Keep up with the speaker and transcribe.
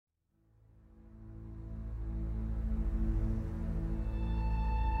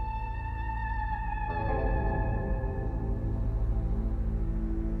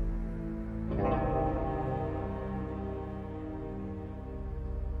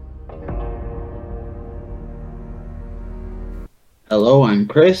Hello, I'm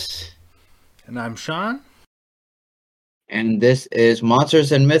Chris, And I'm Sean. and this is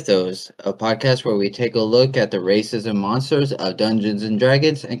Monsters and Mythos, a podcast where we take a look at the races and monsters of Dungeons and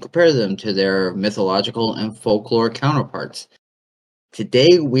Dragons and compare them to their mythological and folklore counterparts.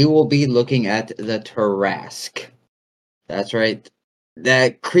 Today, we will be looking at the Tarasque. That's right,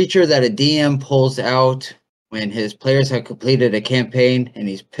 that creature that a DM pulls out when his players have completed a campaign and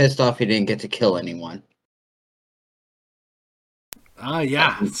he's pissed off he didn't get to kill anyone.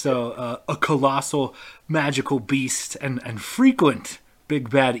 Yeah, so a colossal magical beast and frequent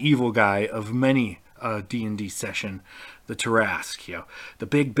big bad evil guy of many D&D session, the Tarasque, the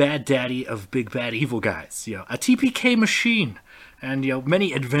big bad daddy of big bad evil guys, a TPK machine, and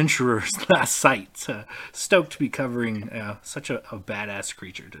many adventurers last sight. Stoked to be covering such a badass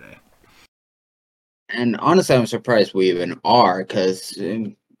creature today. And honestly, I'm surprised we even are, because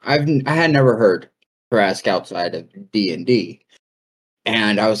I had never heard Tarrasque outside of D&D.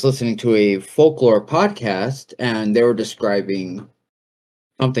 And I was listening to a folklore podcast, and they were describing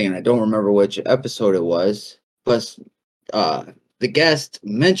something, and I don't remember which episode it was, but uh, the guest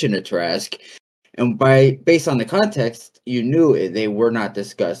mentioned a Tarrasque, and based on the context, you knew they were not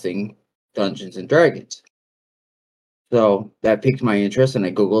discussing Dungeons and Dragons. So that piqued my interest, and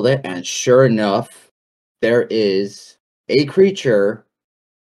I googled it, and sure enough, there is a creature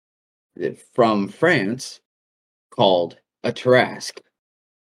from France called a Tarrasque.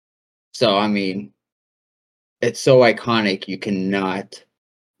 So I mean, it's so iconic you cannot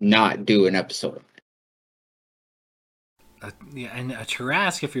not do an episode. Yeah, and a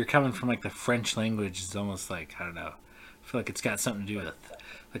Tarrasque, if you're coming from like the French language, is almost like, I don't know. I feel like it's got something to do with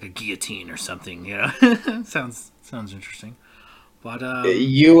like a guillotine or something. Sounds interesting. But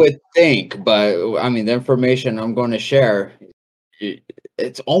You would think, but I mean, the information I'm going to share,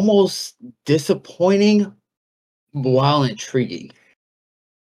 it's almost disappointing while intriguing.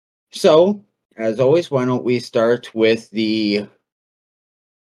 So, as always, why don't we start with the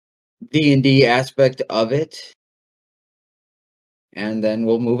D&D aspect of it, and then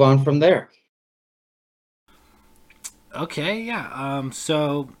we'll move on from there. okay, yeah.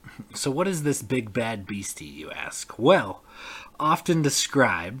 So what is this big bad beastie? You ask. Well, often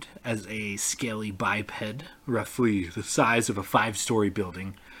described as a scaly biped, roughly the size of a five-story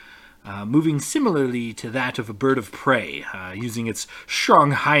building. Moving similarly to that of a bird of prey, using its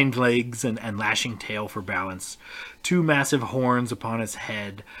strong hind legs and lashing tail for balance, two massive horns upon its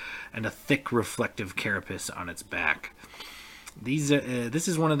head, and a thick reflective carapace on its back. This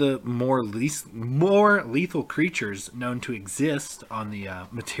is one of the more lethal creatures known to exist on the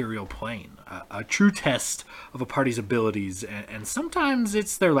material plane. A true test of a party's abilities, and sometimes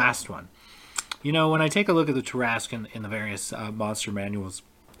it's their last one. When I take a look at the Tarrasque in the various monster manuals,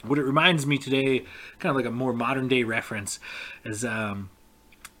 what it reminds me today, kind of like a more modern day reference, is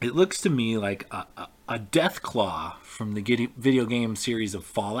it looks to me like a death claw from the video game series of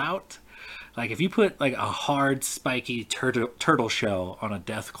Fallout. Like if you put like a hard, spiky turtle shell on a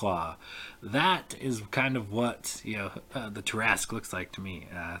death claw, that is kind of what the Tarrasque looks like to me.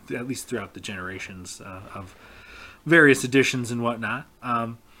 At least throughout the generations of various editions and whatnot.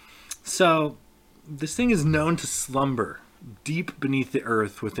 So this thing is known to slumber deep beneath the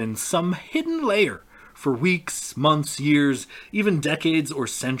earth within some hidden layer for weeks, months, years, even decades or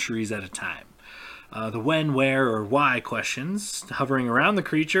centuries at a time. The when, where, or why questions hovering around the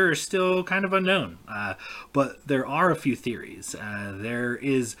creature are still kind of unknown. But there are a few theories. There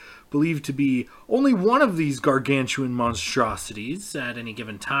is believed to be only one of these gargantuan monstrosities at any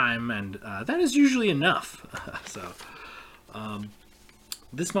given time, and that is usually enough. so,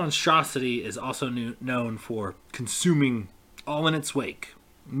 this monstrosity is also known for consuming all in its wake.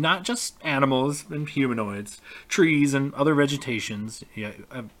 Not just animals and humanoids, trees and other vegetations,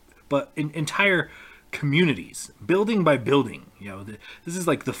 but entire communities, building by building. This is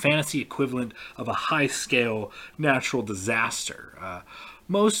like the fantasy equivalent of a high-scale natural disaster.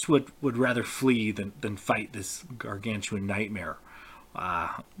 Most would rather flee than fight this gargantuan nightmare.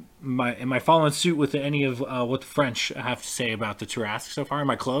 Am I following suit with any of what the French have to say about the Tarrasque so far? Am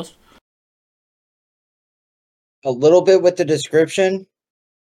I close? A little bit with the description,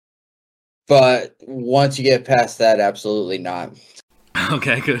 but once you get past that, absolutely not.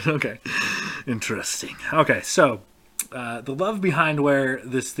 Okay, good. Okay, interesting. Okay, so the love behind where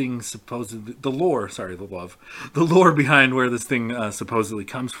this thing supposedly the lore behind where this thing supposedly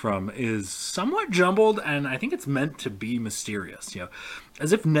comes from is somewhat jumbled, and I think it's meant to be mysterious.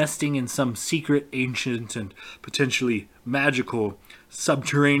 As if nesting in some secret, ancient, and potentially magical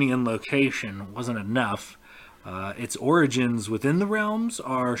subterranean location wasn't enough. Its origins within the realms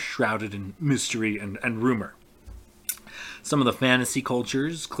are shrouded in mystery and rumor. Some of the fantasy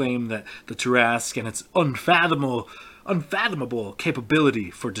cultures claim that the Tarasque and its unfathomable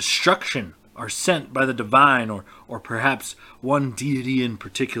capability for destruction are sent by the divine, or perhaps one deity in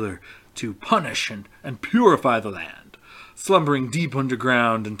particular, to punish and purify the land, slumbering deep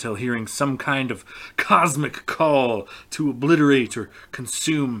underground until hearing some kind of cosmic call to obliterate or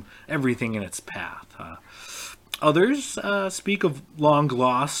consume everything in its path. Others speak of long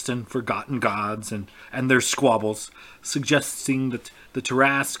lost and forgotten gods and their squabbles, suggesting that the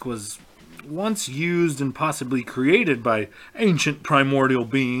Tarasque was once used and possibly created by ancient primordial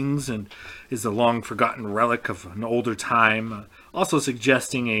beings and is a long forgotten relic of an older time, also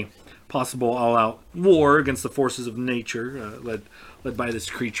suggesting a possible all-out war against the forces of nature, led by this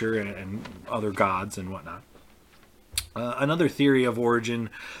creature and other gods and whatnot. Another theory of origin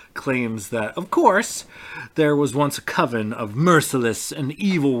claims that, of course, there was once a coven of merciless and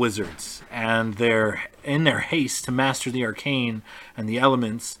evil wizards, and in their haste to master the arcane and the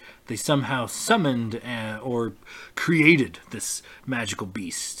elements, they somehow summoned or created this magical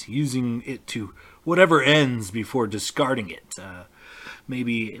beast, using it to whatever ends before discarding it.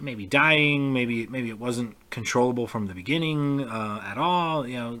 Maybe dying, maybe it wasn't controllable from the beginning at all.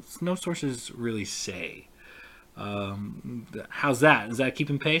 No sources really say. How's that? Is that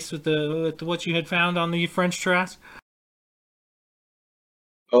keeping pace with what you had found on the French Tarasque?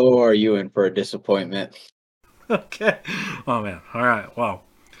 Oh, are you in for a disappointment? Okay. Oh man. All right. Wow.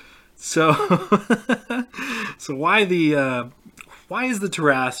 So, so why is the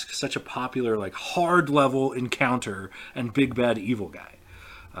Tarasque such a popular, like, hard level encounter and big bad evil guy?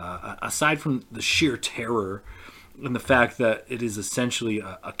 Aside from the sheer terror and the fact that it is essentially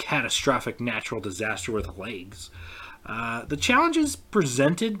a catastrophic natural disaster with legs, the challenges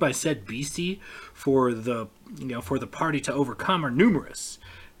presented by said beastie for the party to overcome are numerous,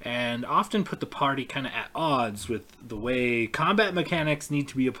 and often put the party kind of at odds with the way combat mechanics need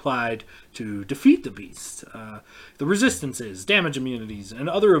to be applied to defeat the beast. The resistances, damage immunities, and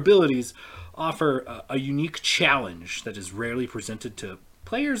other abilities offer a unique challenge that is rarely presented to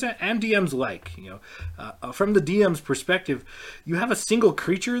players and DMs alike. From the DM's perspective, you have a single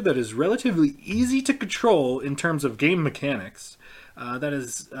creature that is relatively easy to control in terms of game mechanics, that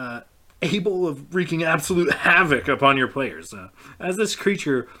is able of wreaking absolute havoc upon your players. As this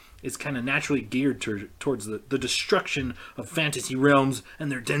creature is kind of naturally geared towards the destruction of fantasy realms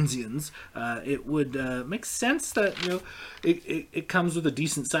and their denizens, it would make sense that it comes with a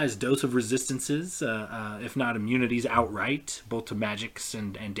decent sized dose of resistances, if not immunities outright, both to magics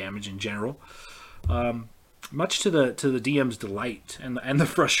and damage in general. Much to the DM's delight and the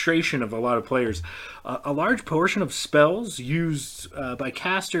frustration of a lot of players, a large portion of spells used by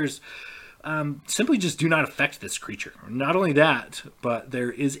casters simply just do not affect this creature. Not only that, but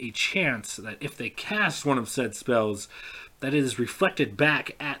there is a chance that if they cast one of said spells, that it is reflected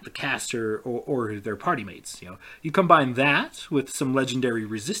back at the caster or their party mates. You combine that with some legendary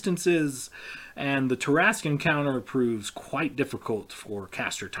resistances, and the Tarasque encounter proves quite difficult for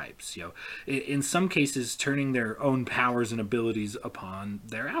caster types. In some cases, turning their own powers and abilities upon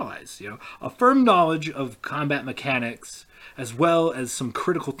their allies. A firm knowledge of combat mechanics, as well as some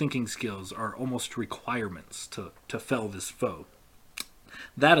critical thinking skills, are almost requirements to fell this foe.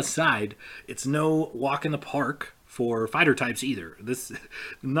 That aside, it's no walk in the park for fighter types either.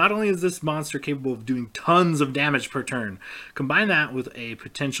 Not only is this monster capable of doing tons of damage per turn, combine that with a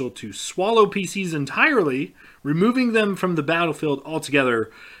potential to swallow PCs entirely, removing them from the battlefield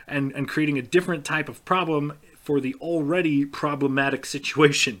altogether, and creating a different type of problem for the already problematic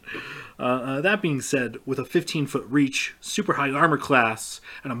situation. That being said, with a 15-foot reach, super high armor class,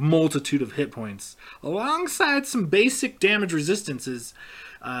 and a multitude of hit points, alongside some basic damage resistances,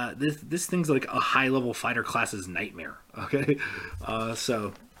 this thing's like a high-level fighter class's nightmare. Okay,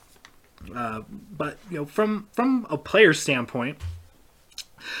 but from a player standpoint,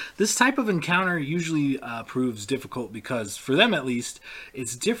 this type of encounter usually proves difficult because, for them at least,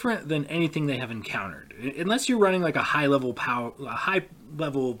 it's different than anything they have encountered. Unless you're running like a high-powered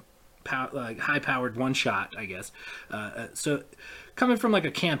one-shot, I guess. So coming from like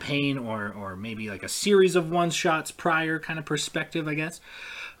a campaign or maybe like a series of one-shots prior kind of perspective, I guess.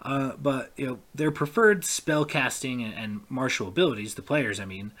 But their preferred spell casting and martial abilities, the players, I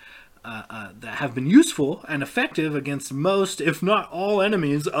mean, that have been useful and effective against most, if not all,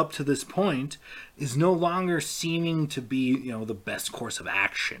 enemies up to this point, is no longer seeming to be, the best course of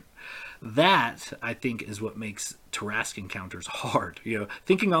action. That, I think, is what makes Tarasque encounters hard.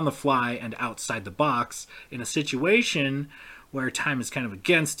 Thinking on the fly and outside the box in a situation where time is kind of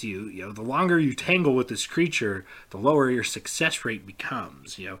against you, the longer you tangle with this creature, the lower your success rate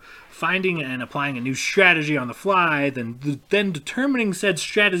becomes. Finding and applying a new strategy on the fly, then determining said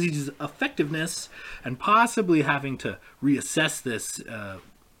strategy's effectiveness, and possibly having to reassess this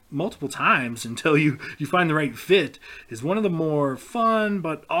multiple times until you find the right fit is one of the more fun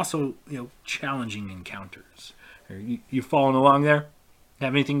but also challenging encounters. Are you following along there?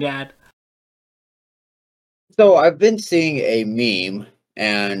 Have anything to add? So I've been seeing a meme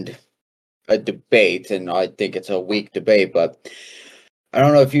and a debate, and I think it's a weak debate, but I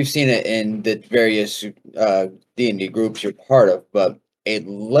don't know if you've seen it in the various D&D groups you're part of, but a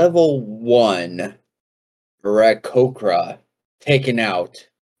level 1 Rakokra taking out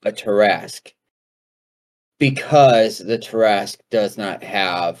a Tarasque because the Tarasque does not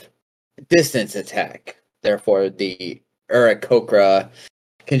have distance attack. Therefore, the Urakokra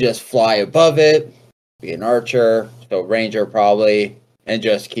can just fly above it, be an archer, so ranger probably, and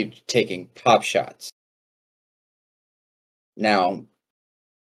just keep taking pop shots. Now,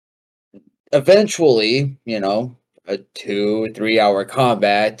 eventually, a 2-3 hour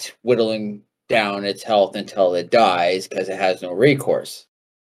combat, whittling down its health until it dies because it has no recourse.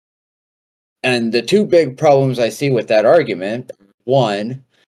 And the two big problems I see with that argument, one,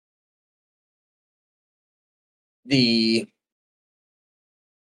 the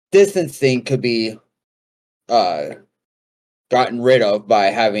distance thing could be gotten rid of by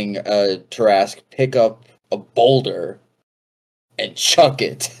having a Tarrasque pick up a boulder and chuck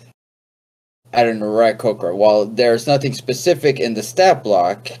it at an Urakokra. While there's nothing specific in the stat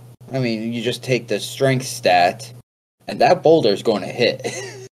block, I mean, you just take the strength stat, and that boulder's going to hit.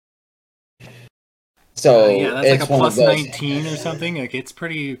 So yeah, that's like it's a plus 19 or something. Like it's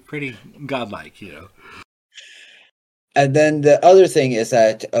pretty godlike, And then the other thing is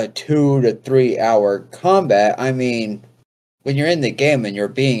that a 2 to 3 hour combat, I mean, when you're in the game and you're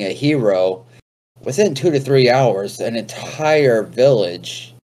being a hero, within 2 to 3 hours, an entire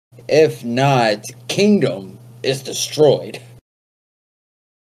village, if not kingdom, is destroyed.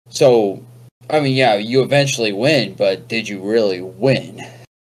 So, I mean, yeah, you eventually win, but did you really win?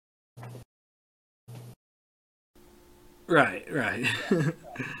 Right.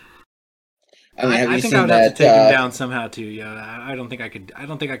 I mean, have I you think I seen would have to that? take him down somehow too. Yeah, I don't think I could. I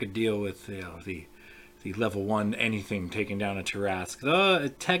don't think I could deal with the level 1 anything taking down a Tarrasque. Though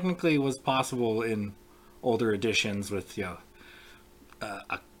it technically was possible in older editions with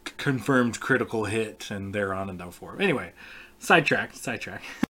a confirmed critical hit and thereon and no forth. Anyway, sidetrack.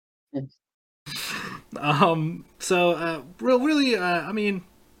 Really, I mean,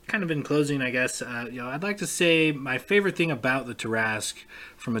 kind of in closing, I guess, I'd like to say my favorite thing about the Tarrasque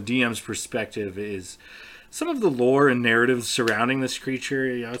from a DM's perspective is some of the lore and narratives surrounding this creature.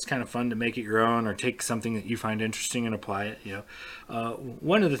 It's kind of fun to make it your own or take something that you find interesting and apply it.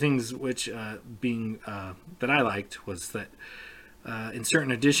 One of the things which that I liked was that in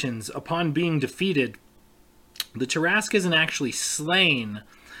certain editions, upon being defeated, the Tarrasque isn't actually slain,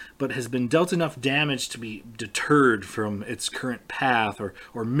 but has been dealt enough damage to be deterred from its current path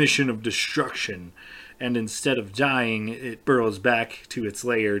or mission of destruction. And instead of dying, it burrows back to its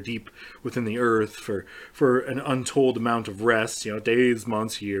lair deep within the earth for an untold amount of rest, days,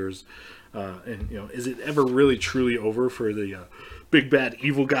 months, years. Is it ever really truly over for the big bad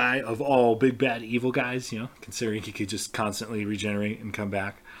evil guy of all big bad evil guys, considering he could just constantly regenerate and come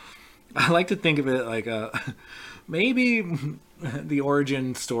back? I like to think of it like maybe the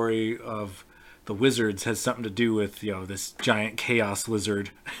origin story of the wizards has something to do with this giant chaos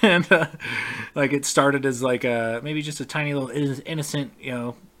lizard, and like it started as like maybe just a tiny little innocent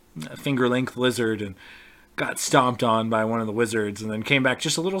finger length lizard and got stomped on by one of the wizards and then came back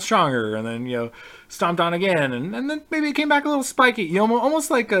just a little stronger and then stomped on again and then maybe it came back a little spiky, almost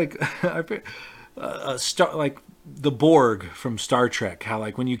like a star, like the Borg from Star Trek, how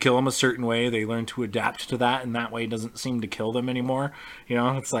like when you kill them a certain way they learn to adapt to that and that way doesn't seem to kill them anymore.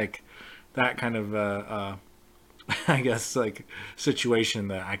 It's like that kind of I guess like situation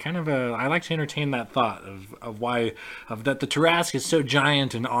that I kind of I like to entertain that thought of why that the Tarrasque is so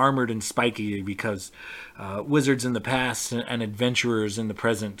giant and armored and spiky because wizards in the past and adventurers in the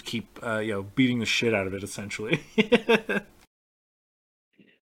present keep beating the shit out of it essentially.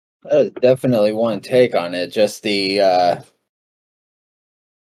 That is definitely one take on it. Just the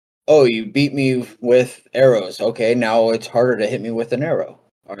oh, you beat me with arrows. Okay, now it's harder to hit me with an arrow.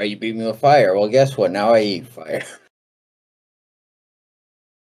 All right, you beat me with fire. Well, guess what? Now I eat fire.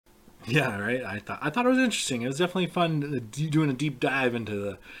 Yeah, right. I thought it was interesting. It was definitely fun doing a deep dive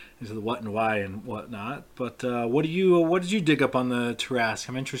into the what and why and whatnot. But what did you dig up on the Tarasque?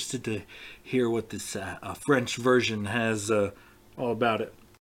 I'm interested to hear what this French version has all about it.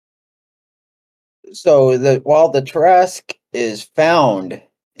 So while the Tarasque is found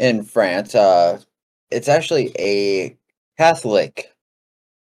in France, it's actually a Catholic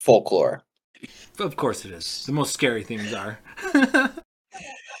folklore. Of course, it is. The most scary things are.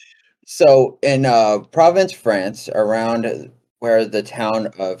 So in Provence, France, around where the town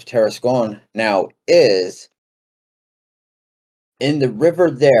of Tarascon now is, in the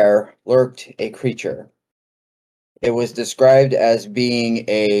river there lurked a creature. It was described as being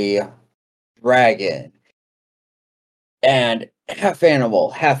a dragon and half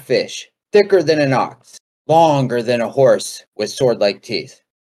animal, half fish, thicker than an ox, longer than a horse with sword-like teeth.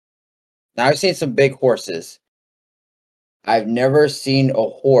 Now I've seen some big horses. I've never seen a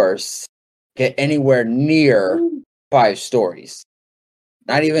horse get anywhere near 5 stories,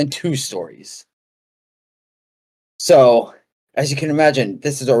 not even 2 stories. So, as you can imagine,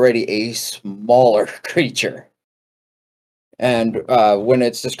 this is already a smaller creature. And when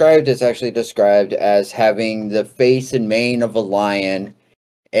it's described, it's actually described as having the face and mane of a lion,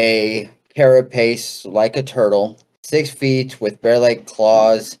 a carapace like a turtle, 6 feet with bear-like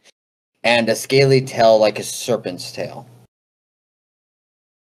claws, and a scaly tail like a serpent's tail.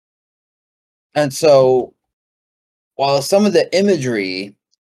 And so, while some of the imagery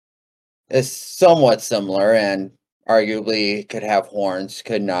is somewhat similar and arguably could have horns,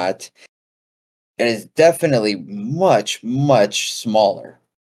 could not, it is definitely much, much smaller.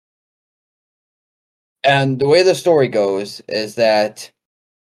 And the way the story goes is that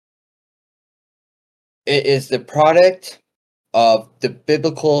it is the product of the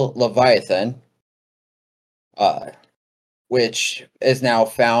biblical Leviathan, uh, which is now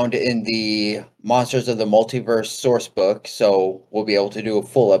found in the Monsters of the Multiverse source book. So we'll be able to do a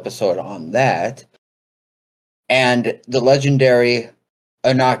full episode on that. And the legendary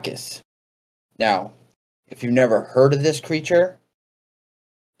Anakis. Now, if you've never heard of this creature,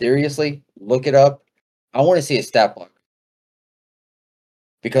 seriously, look it up. I want to see a stat block.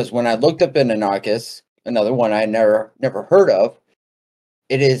 Because when I looked up an Anakis, another one I never heard of,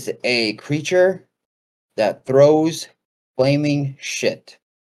 it is a creature that throws flaming shit.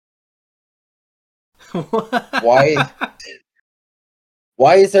 Why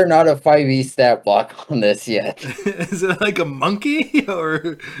why is there not a 5e stat block on this yet? Is it like a monkey or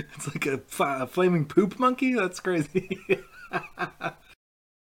it's like a flaming poop monkey? That's crazy.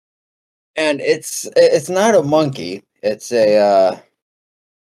 And it's not a monkey. It's a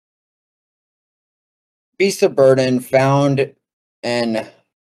beast of burden found in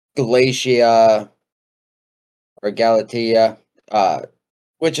Galatia or Galatia,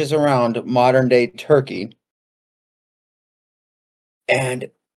 which is around modern day Turkey.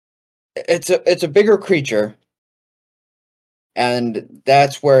 And it's a bigger creature, and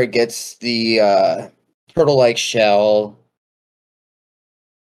that's where it gets the turtle-like shell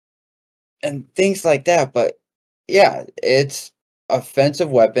and things like that. But yeah, it's offensive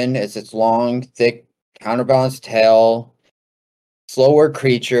weapon. It's its long, thick, counterbalanced tail, slower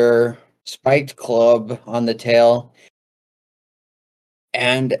creature, spiked club on the tail,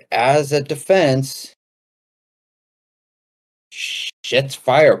 and as a defense, shits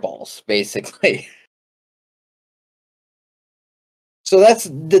fireballs, basically. So that's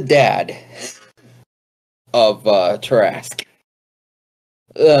the dad of Tarasque.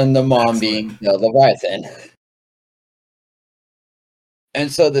 And the mom Excellent. being Leviathan.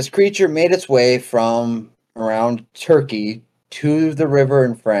 And so this creature made its way from around Turkey to the river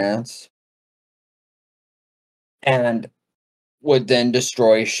in France and would then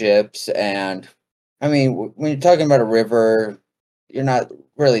destroy ships. And I mean, when you're talking about a river, you're not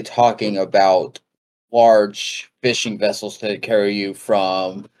really talking about large fishing vessels to carry you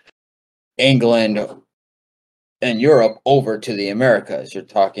from England and Europe over to the Americas. You're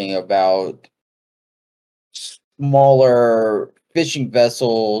talking about smaller fishing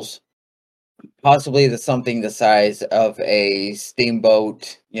vessels, possibly something the size of a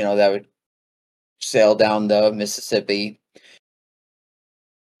steamboat, that would sail down the Mississippi.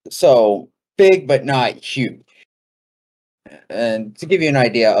 So big, but not huge. And to give you an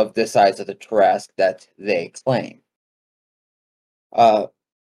idea of the size of the Tarrasque that they claim. Uh,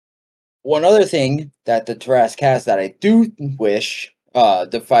 One other thing that the Tarrasque has that I do wish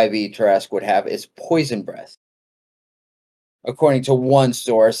the 5e Tarrasque would have is poison breath. According to one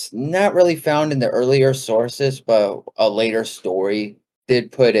source, not really found in the earlier sources, but a later story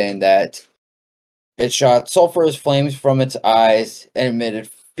did put in that it shot sulfurous flames from its eyes and emitted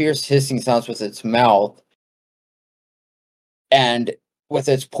fierce hissing sounds with its mouth, and with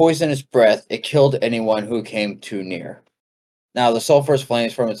its poisonous breath, it killed anyone who came too near. Now, the sulfurous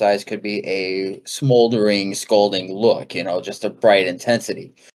flames from its eyes could be a smoldering, scalding look, just a bright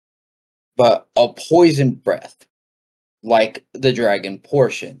intensity. But a poisoned breath, like the dragon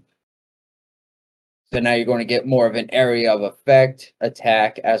portion. So now you're going to get more of an area of effect,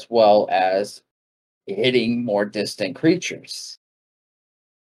 attack, as well as hitting more distant creatures.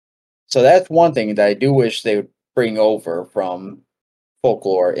 So that's one thing that I do wish they would bring over from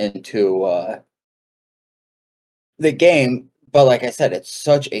folklore into the game. But like I said, it's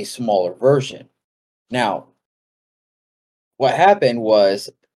such a smaller version. Now, what happened was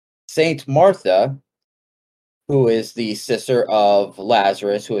Saint Martha, who is the sister of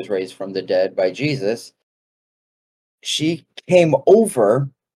Lazarus, who was raised from the dead by Jesus, she came over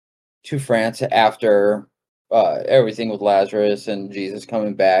to France after everything with Lazarus and Jesus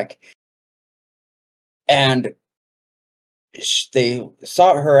coming back. And they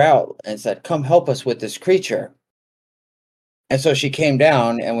sought her out and said, "Come help us with this creature." And so she came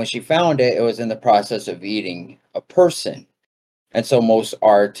down, and when she found it, it was in the process of eating a person. And so most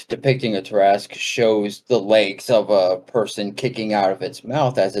art depicting a Tarasque shows the legs of a person kicking out of its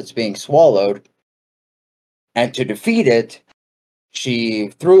mouth as it's being swallowed. And to defeat it, she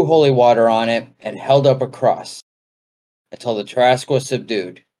threw holy water on it and held up a cross until the Tarasque was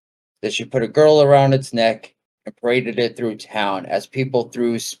subdued. Then she put a girdle around its neck and paraded it through town as people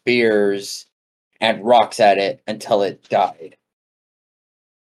threw spears and rocks at it until it died.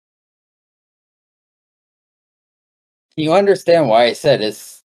 You understand why I said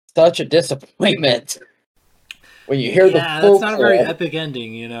it's such a disappointment when you hear the Yeah, that's not a very folklore. epic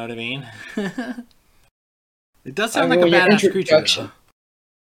ending, you know what I mean? It does I sound mean, like a when your badass creature, introduction,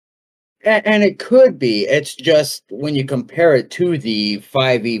 though. and it could be, it's just when you compare it to the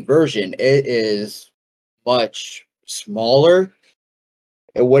 5e version, it is much smaller.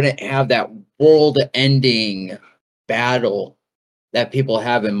 It wouldn't have that world ending battle that people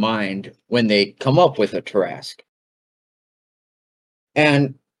have in mind when they come up with a Tarrasque.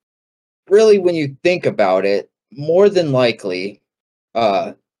 And really, when you think about it, more than likely,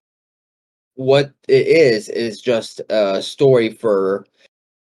 uh, what it is just a story for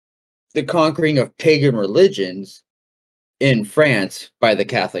the conquering of pagan religions in France by the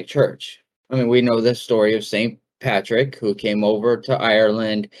Catholic Church. I mean, we know the story of St. Patrick, who came over to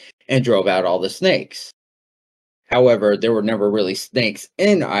Ireland and drove out all the snakes. However, there were never really snakes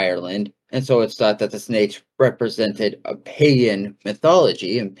in Ireland, and so it's thought that the snakes represented a pagan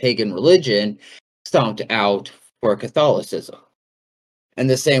mythology and pagan religion stomped out for Catholicism. In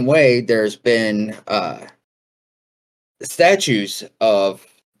the same way, there's been statues of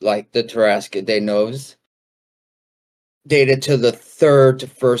like the Tarasque de Noves dated to the 3rd to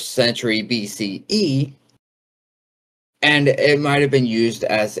 1st century BCE, and it might have been used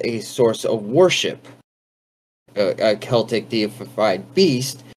as a source of worship, a Celtic deified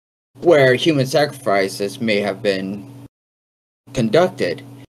beast, where human sacrifices may have been conducted.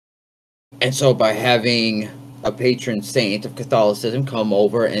 And so, by having a patron saint of Catholicism come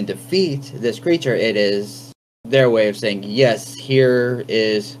over and defeat this creature, it is their way of saying, yes, here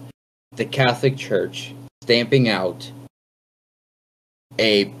is the Catholic Church stamping out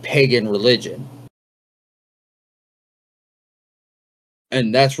a pagan religion.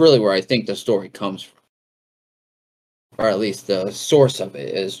 And that's really where I think the story comes from. Or at least the source of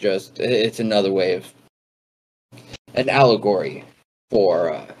it is just, it's another way of, an allegory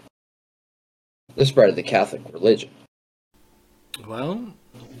for the spread of the Catholic religion. Well,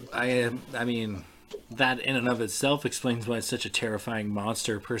 I mean, that in and of itself explains why it's such a terrifying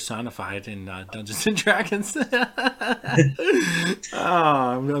monster personified in Dungeons and Dragons.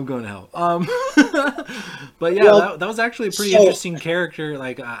 I'm going to hell. But yeah, Well, that was actually a pretty so interesting character.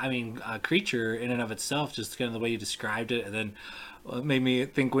 Like, a creature in and of itself, just kind of the way you described it, and then it made me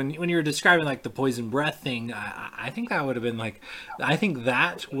think when you were describing like the poison breath thing. I think that would have been like, I think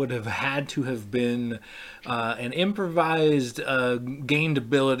that would have had to have been an improvised gained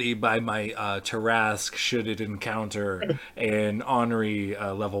ability by my Tarrasque should it encounter an ornery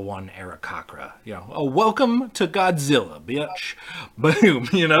level 1 Aarakocra. You know, oh, welcome to Godzilla, bitch. Boom,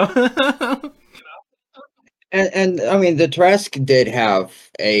 you know? and I mean the Tarrasque did have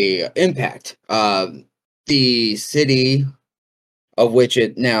a impact. The city of which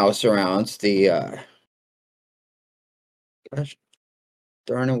it now surrounds, the gosh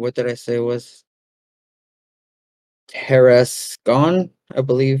darn it, what did I say was Tarascon, I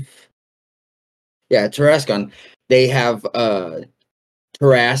believe. Yeah, Tarascon. They have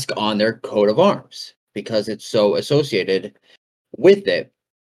Tarrasque on their coat of arms because it's so associated with it.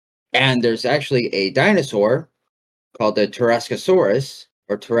 And there's actually a dinosaur called the Tarascosaurus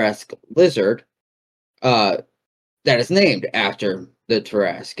or Tarasque lizard uh, that is named after the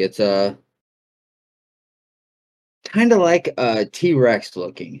Tarasque. It's a kind of like a T Rex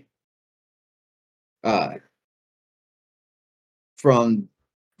looking uh, from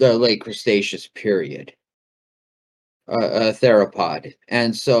the late Cretaceous period, a theropod.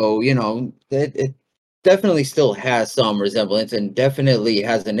 And so, it definitely still has some resemblance and definitely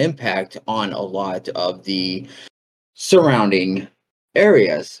has an impact on a lot of the surrounding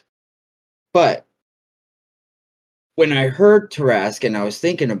areas. But when I heard Tarrasque and I was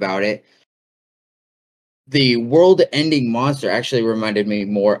thinking about it, the world ending monster actually reminded me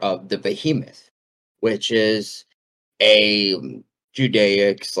more of the behemoth, which is a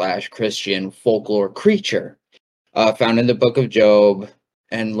Judaic slash Christian folklore creature found in the book of Job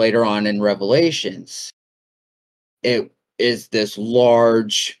and later on in Revelations. It is this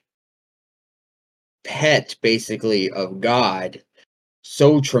large pet, basically, of God,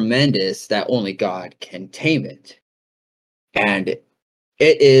 so tremendous that only God can tame it. And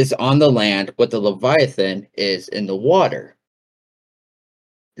it is on the land what the Leviathan is in the water.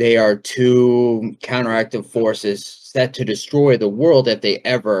 They are two counteractive forces set to destroy the world if they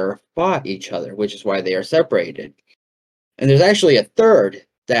ever fought each other, which is why they are separated. And there's actually a third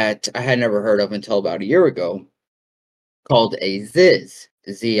that I had never heard of until about a year ago called a Ziz,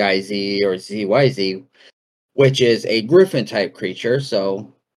 Z-I-Z or Z-Y-Z, which is a griffin type creature.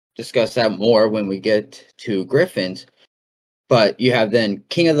 So discuss that more when we get to griffins. But you have then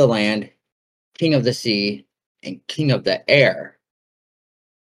King of the Land, King of the Sea, and King of the Air.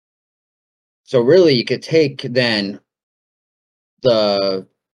 So really, you could take then the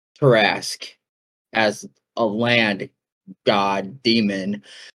Tarrasque as a land god demon,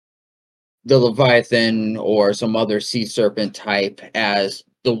 the Leviathan or some other sea serpent type as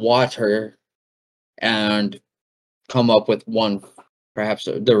the water, and come up with one, perhaps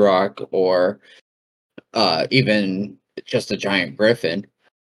the rock, or even just a giant griffin,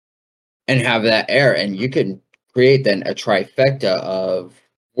 and have that air, and you can create then a trifecta of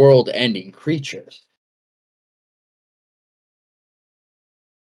world-ending creatures.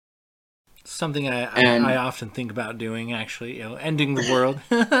 Something I And often think about doing, actually, ending the world,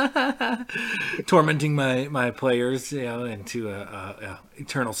 tormenting my players, into a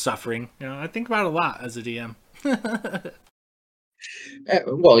eternal suffering. I think about it a lot as a DM.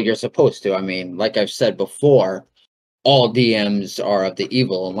 well, you're supposed to. I mean, like I've said before, all DMs are of the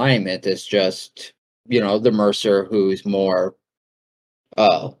evil alignment. It's just, the Mercer who's more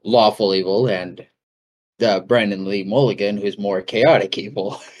lawful evil, and the Brandon Lee Mulligan who's more chaotic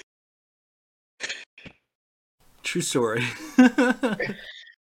evil. True story.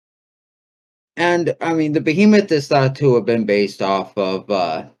 And I mean, the behemoth is thought to have been based off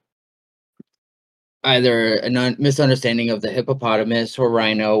of either a misunderstanding of the hippopotamus or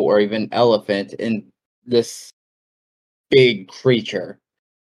rhino or even elephant in this big creature.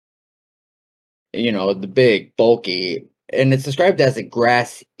 The big, bulky, and it's described as a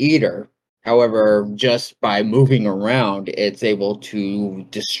grass eater. However, just by moving around, it's able to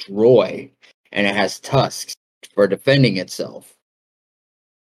destroy, and it has tusks for defending itself.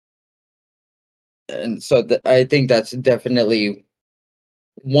 And so I think that's definitely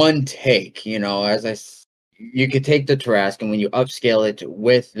one take. You could take the Tarrasque, and when you upscale it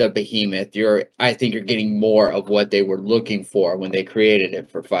with the behemoth, I think you're getting more of what they were looking for when they created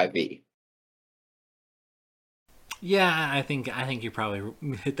it for 5e. Yeah, I think you probably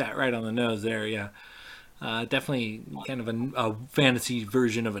hit that right on the nose there. Yeah, definitely kind of a fantasy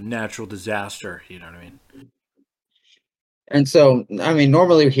version of a natural disaster. You know what I mean? And so, I mean,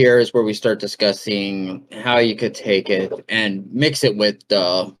 normally here is where we start discussing how you could take it and mix it with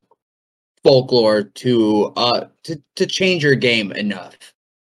the folklore to change your game enough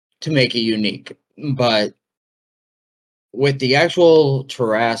to make it unique. But with the actual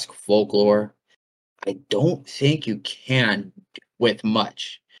Tarrasque folklore, I don't think you can with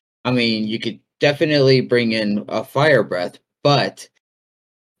much. I mean, you could definitely bring in a fire breath, but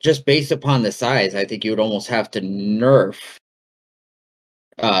just based upon the size, I think you would almost have to nerf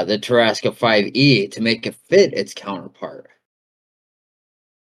the Tarrasque 5e to make it fit its counterpart.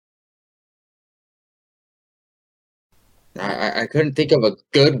 I couldn't think of a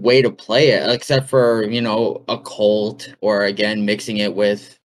good way to play it except for, a cult, or again mixing it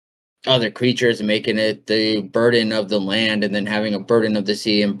with other creatures and making it the burden of the land and then having a burden of the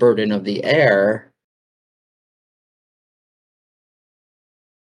sea and burden of the air.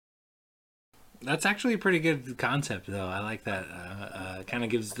 That's actually a pretty good concept, though. I like that. Kind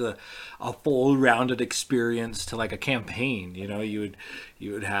of gives a full rounded experience to like a campaign. You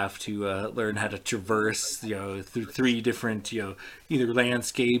would have to learn how to traverse, through three different, either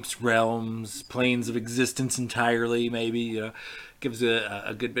landscapes, realms, planes of existence entirely. Maybe gives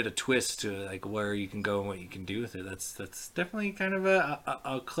a good bit of twist to like where you can go and what you can do with it. That's definitely kind of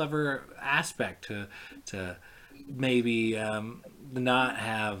a clever aspect to maybe not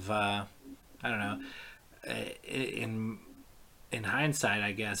have. I don't know. In hindsight,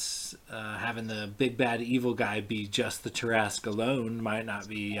 I guess having the big bad evil guy be just the Tarasque alone might not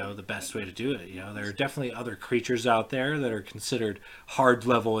be the best way to do it. There are definitely other creatures out there that are considered hard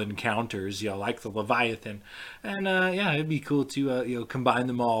level encounters. Like the Leviathan, and yeah, it'd be cool to combine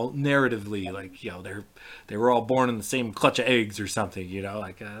them all narratively. Like they were all born in the same clutch of eggs or something.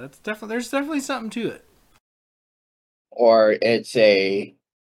 Like that's definitely there's definitely something to it. Or it's a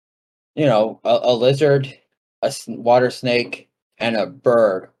lizard, water snake, and a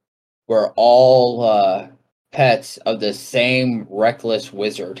bird were all pets of the same reckless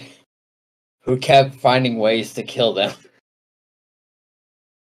wizard who kept finding ways to kill them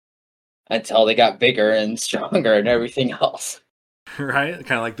until they got bigger and stronger and everything else. Right?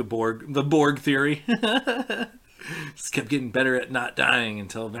 Kind of like the Borg theory. Just kept getting better at not dying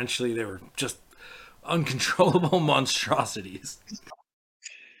until eventually they were just uncontrollable monstrosities.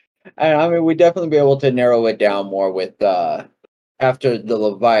 And I mean, we definitely be able to narrow it down more with after the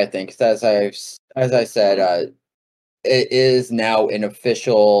Leviathan, because as I said, it is now an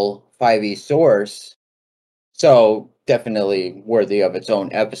official 5e source, so definitely worthy of its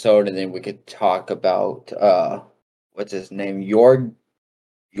own episode. And then we could talk about what's his name, Jorgenmund,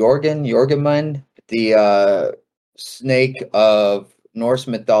 the snake of Norse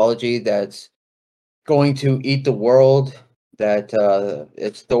mythology that's going to eat the world. That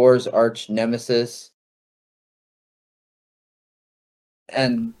it's Thor's arch nemesis,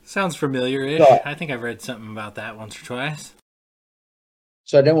 and Sounds familiar-ish. so I think I've read something about that once or twice.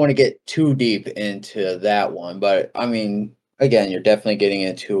 so I didn't want to get too deep into that one, but I mean, again, you're definitely getting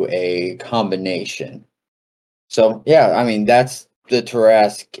into a combination. So yeah, I mean that's the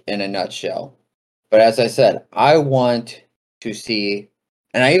Tarrasque in a nutshell. But as I said, I want to see,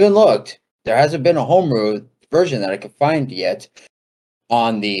 and I even looked. There hasn't been a homebrew version that I could find yet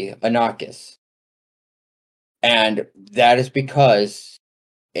on the Anakis, and that is because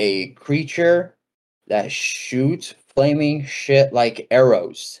a creature that shoots flaming shit like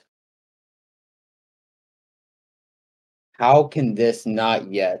arrows. How can this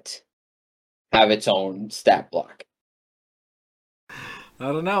not yet have its own stat block? I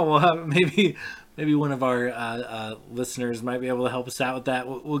don't know. We'll have maybe one of our listeners might be able to help us out with that.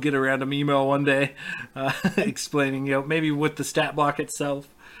 We'll get a random email one day explaining, maybe with the stat block itself.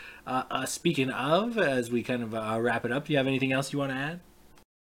 Speaking of, as we kind of wrap it up, do you have anything else you want to add?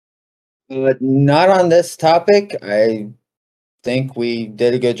 But not on this topic. I think we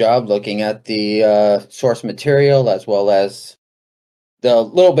did a good job looking at the source material as well as the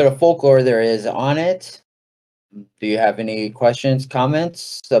little bit of folklore there is on it. Do you have any questions,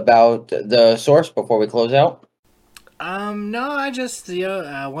 comments about the source before we close out? No, I just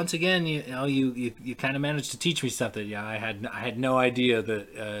once again, you kind of managed to teach me something. Yeah, I had no idea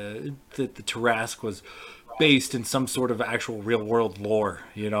that the Tarrasque was based in some sort of actual real world lore.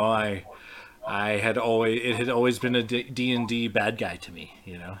 I had always it had always been a D and D bad guy to me.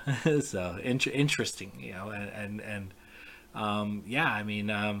 So interesting. Yeah, I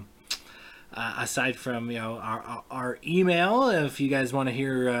mean. Aside from our email, if you guys want to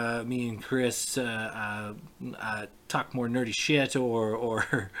hear me and Chris talk more nerdy shit,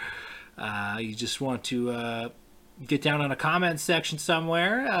 or you just want to get down on a comment section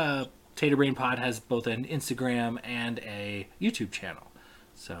somewhere, Tater Brain Pod has both an Instagram and a YouTube channel.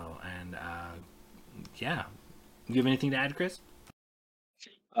 So, and yeah, you have anything to add, Chris?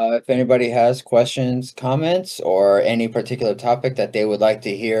 If anybody has questions, comments, or any particular topic that they would like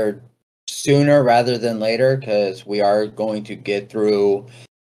to hear sooner rather than later, because we are going to get through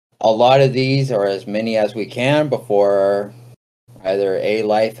a lot of these or as many as we can before either A,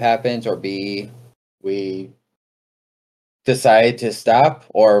 life happens, or B, we decide to stop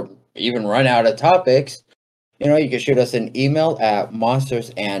or even run out of topics. You can shoot us an email at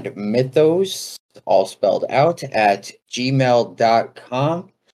monstersandmythos, all spelled out, at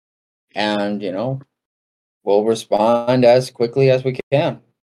gmail.com. And, we'll respond as quickly as we can.